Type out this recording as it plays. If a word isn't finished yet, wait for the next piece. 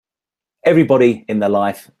Everybody in their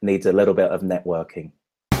life needs a little bit of networking.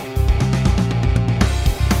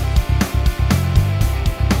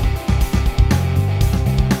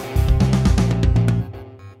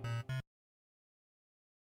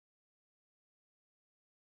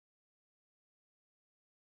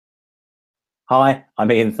 Hi,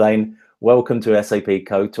 I'm Ian Thane. Welcome to SAP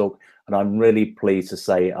Code Talk, and I'm really pleased to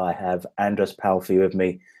say I have Andras Palfi with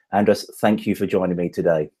me. Andras, thank you for joining me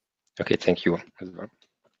today. Okay, thank you as well.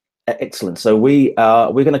 Excellent. So we're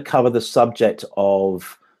going to cover the subject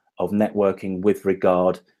of networking with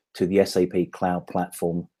regard to the SAP Cloud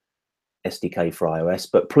Platform SDK for iOS.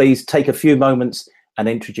 But please take a few moments and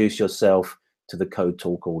introduce yourself to the Code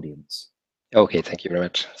Talk audience. Okay, thank you very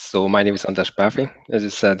much. So my name is Andras Palfi. As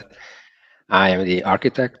you said, I am the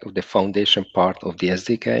architect of the foundation part of the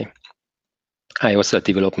SDK. I also a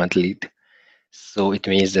development lead. So it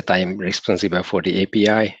means that I am responsible for the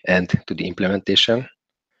API and to the implementation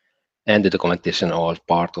and the documentation, all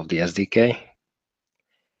part of the SDK.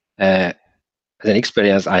 As an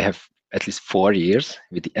experience, I have at least 4 years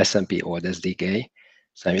with the SMP old SDK.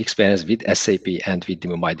 So I'm experienced with SAP and with the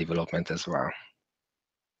mobile development as well.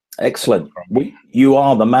 Excellent. You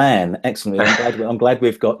are the man. Excellent. I'm glad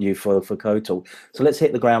we've got you for Code Talk. So let's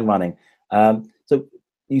hit the ground running. So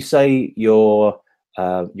you say you're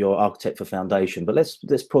architect for Foundation, but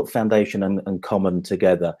let's put Foundation and Common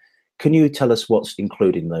together. Can you tell us what's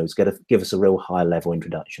included in those? Give us a real high-level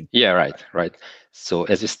introduction. Yeah, right. So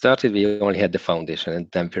as we started, we only had the Foundation, and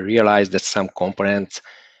then we realized that some components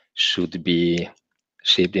should be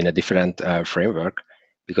shaped in a different framework,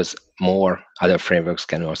 because more other frameworks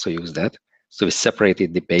can also use that. So we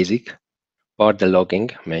separated the basic part, the logging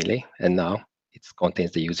mainly, and now it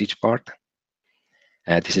contains the usage part.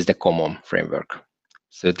 This is the common framework.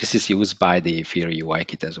 So this is used by the Fiori UI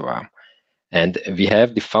kit as well. And we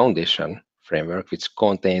have the Foundation framework, which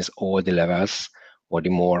contains all the levels or the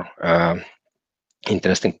more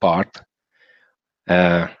interesting part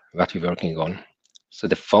what we're working on. So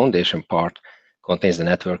the Foundation part contains the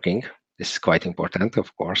networking. This is quite important,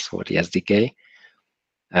 of course, for the SDK.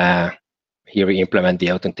 Here we implement the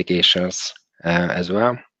authentications as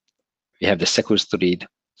well. We have the secure storage,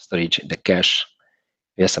 the cache.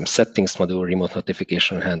 We have some settings module, remote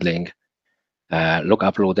notification handling, log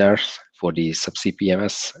uploaders for the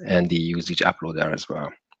sub-CPMS, and the usage uploader as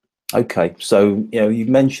well. Okay, so you've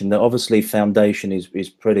mentioned that obviously Foundation is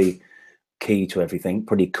pretty key to everything,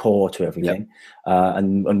 pretty core to everything, yep.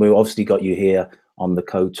 And we've obviously got you here on the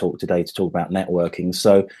Code Talk today to talk about networking.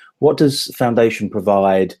 So what does Foundation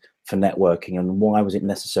provide for networking, and why was it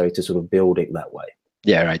necessary to sort of build it that way?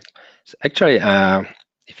 Yeah, right. So actually,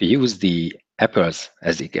 if you use the Apple's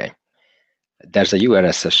SDK, there's a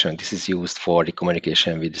URL session. This is used for the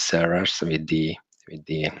communication with the servers, with the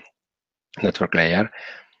network layer.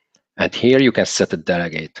 And here you can set a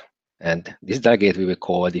delegate. And this delegate will be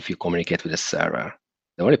called if you communicate with the server.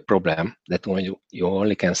 The only problem that you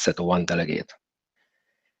only can set one delegate.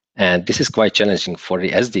 And this is quite challenging for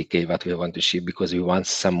the SDK that we want to ship, because we want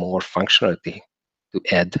some more functionality to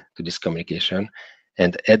add to this communication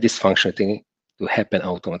and add this functionality to happen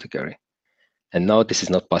automatically. And now this is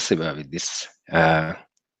not possible with this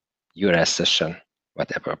URL session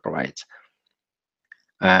what Apple provides.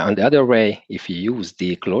 On the other way, if you use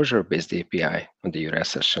the closure-based API on the URL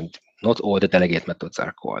session, not all the delegate methods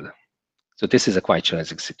are called. So this is a quite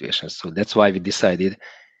challenging situation. So that's why we decided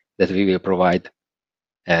that we will provide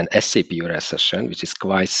an SAP URL session, which is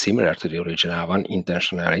quite similar to the original one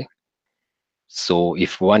intentionally. So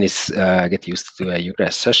if one is get used to a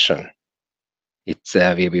URL session, it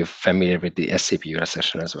will be familiar with the SAP URL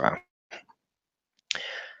session as well.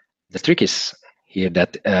 The trick is here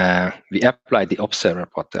that we apply the observer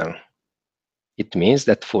pattern. It means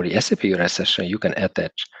that for the SAP URL session, you can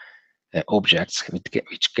attach objects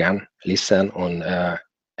which can listen on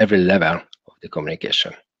every level of the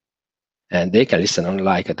communication. And they can listen on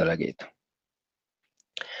like a delegate.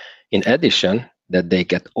 In addition, that they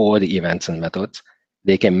get all the events and methods,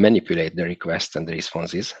 they can manipulate the requests and the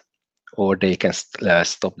responses, or they can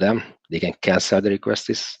stop them. They can cancel the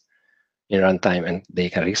requests in runtime, and they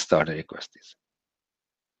can restart the requests.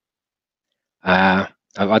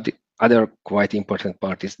 Other quite important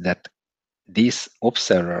part is that these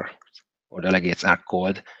observers or delegates are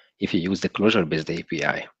called if you use the closure-based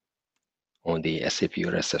API on the SAP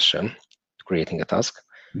URL session, creating a task.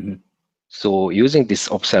 Mm-hmm. So using these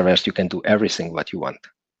observers, you can do everything what you want,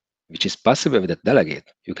 which is possible with a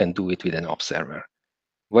delegate. You can do it with an observer.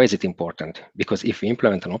 Why is it important? Because if you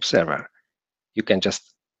implement an observer, you can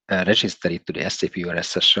just register it to the SAP URL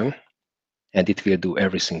session, and it will do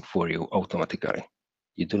everything for you automatically.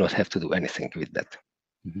 You do not have to do anything with that.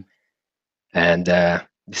 Mm-hmm. And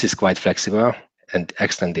this is quite flexible and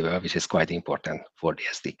extendable, which is quite important for the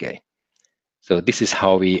SDK. So this is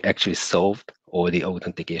how we actually solved all the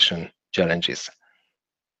authentication challenges.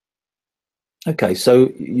 Okay,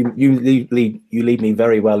 so you lead me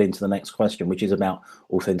very well into the next question, which is about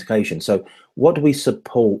authentication. So what do we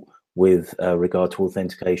support with regard to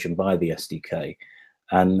authentication by the SDK,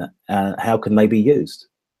 and how can they be used?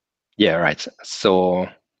 Yeah, right. So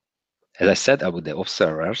as I said about the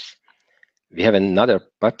observers, we have another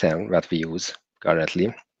pattern that we use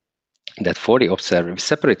currently, that for the observer, we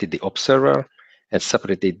separated the observer and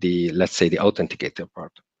separated the, let's say, the authenticator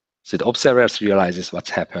part. So the observers realizes what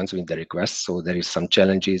happens with the request. So there is some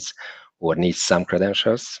challenges or needs some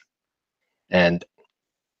credentials. And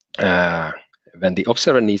when the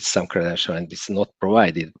observer needs some credential and it's not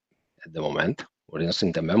provided at the moment, or it's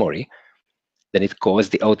in the memory, then it calls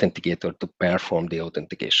the authenticator to perform the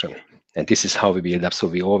authentication. And this is how we build up. So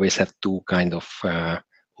we always have two kind of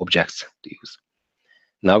objects to use.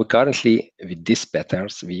 Now currently with these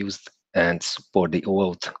patterns, we used and support the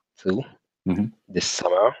OAuth 2 this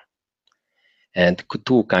summer, and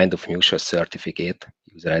two kind of mutual certificate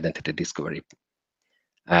user identity discovery.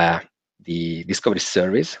 The discovery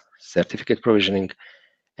service, certificate provisioning,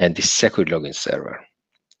 and the secure login server.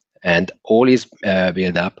 And all is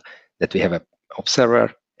built up that we have an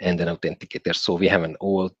observer and an authenticator. So we have an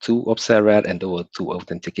OAuth 2 observer and OAuth 2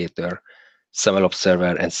 authenticator, SAML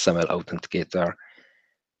observer and SAML authenticator.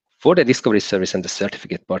 For the discovery service and the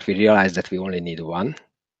certificate part, we realized that we only need one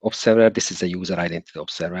observer. This is a user identity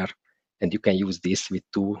observer, and you can use this with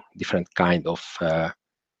two different kind of,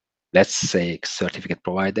 let's say, certificate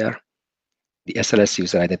provider, the SLS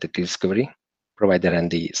user identity discovery provider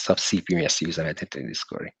and the sub-CPMS user identity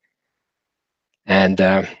discovery. And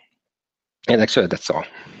actually, that's all.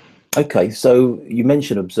 Okay, so you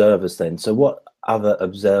mentioned observers then. So what other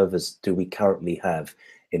observers do we currently have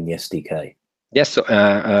in the SDK? Yes, so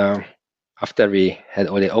after we had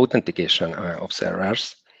all the authentication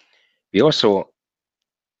observers, we also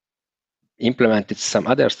implemented some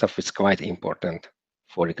other stuff which is quite important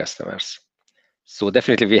for the customers. So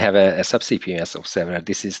definitely we have a sub-CPMS observer.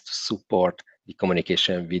 This is to support the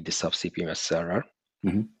communication with the sub-CPMS server.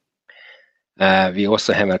 We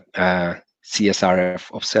also have a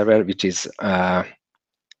CSRF observer, which is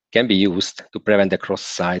can be used to prevent the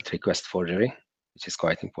cross-site request forgery, which is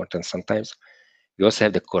quite important sometimes. We also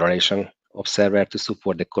have the correlation observer to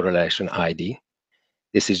support the correlation ID.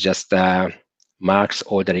 This is just marks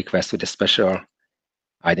all the requests with a special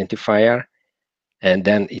identifier, and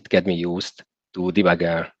then it can be used to debug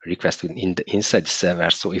a request inside the server.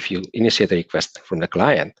 So if you initiate a request from the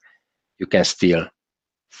client, you can still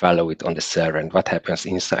follow it on the server and what happens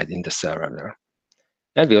inside in the server there.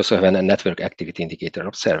 And we also have a network activity indicator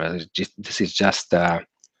observer. This is just a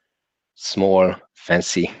small,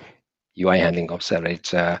 fancy UI handling observer.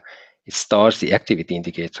 It stores the activity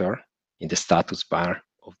indicator in the status bar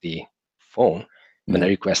of the phone when a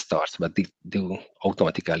request starts, but they do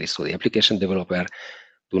automatically. So the application developer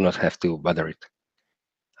do not have to bother it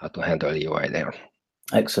how to handle the UI there.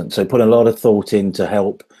 Excellent. So put a lot of thought in to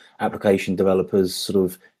help application developers sort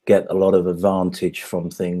of get a lot of advantage from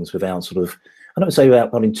things without sort of, I don't say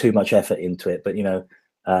without putting too much effort into it, but you know,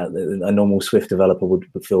 a normal Swift developer would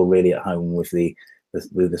feel really at home with the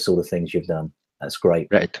sort of things you've done. That's great.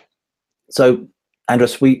 Right. So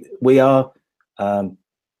Andras, we've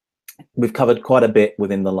covered quite a bit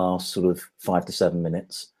within the last sort of 5 to 7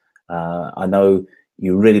 minutes. I know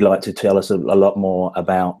you really like to tell us a lot more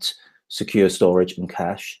about secure storage and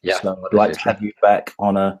cache. Yeah, so I'd like to have you back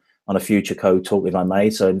on a future code talk, if I may.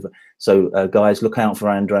 So guys, look out for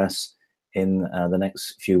Andras in the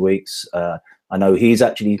next few weeks. I know he's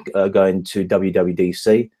actually going to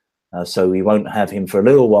WWDC, so we won't have him for a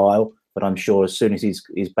little while, but I'm sure as soon as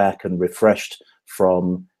he's back and refreshed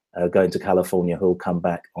from going to California, he'll come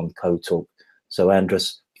back on Code Talk. So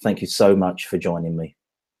Andras, thank you so much for joining me.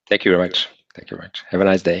 Thank you very much. Thank you very much. Have a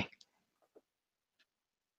nice day.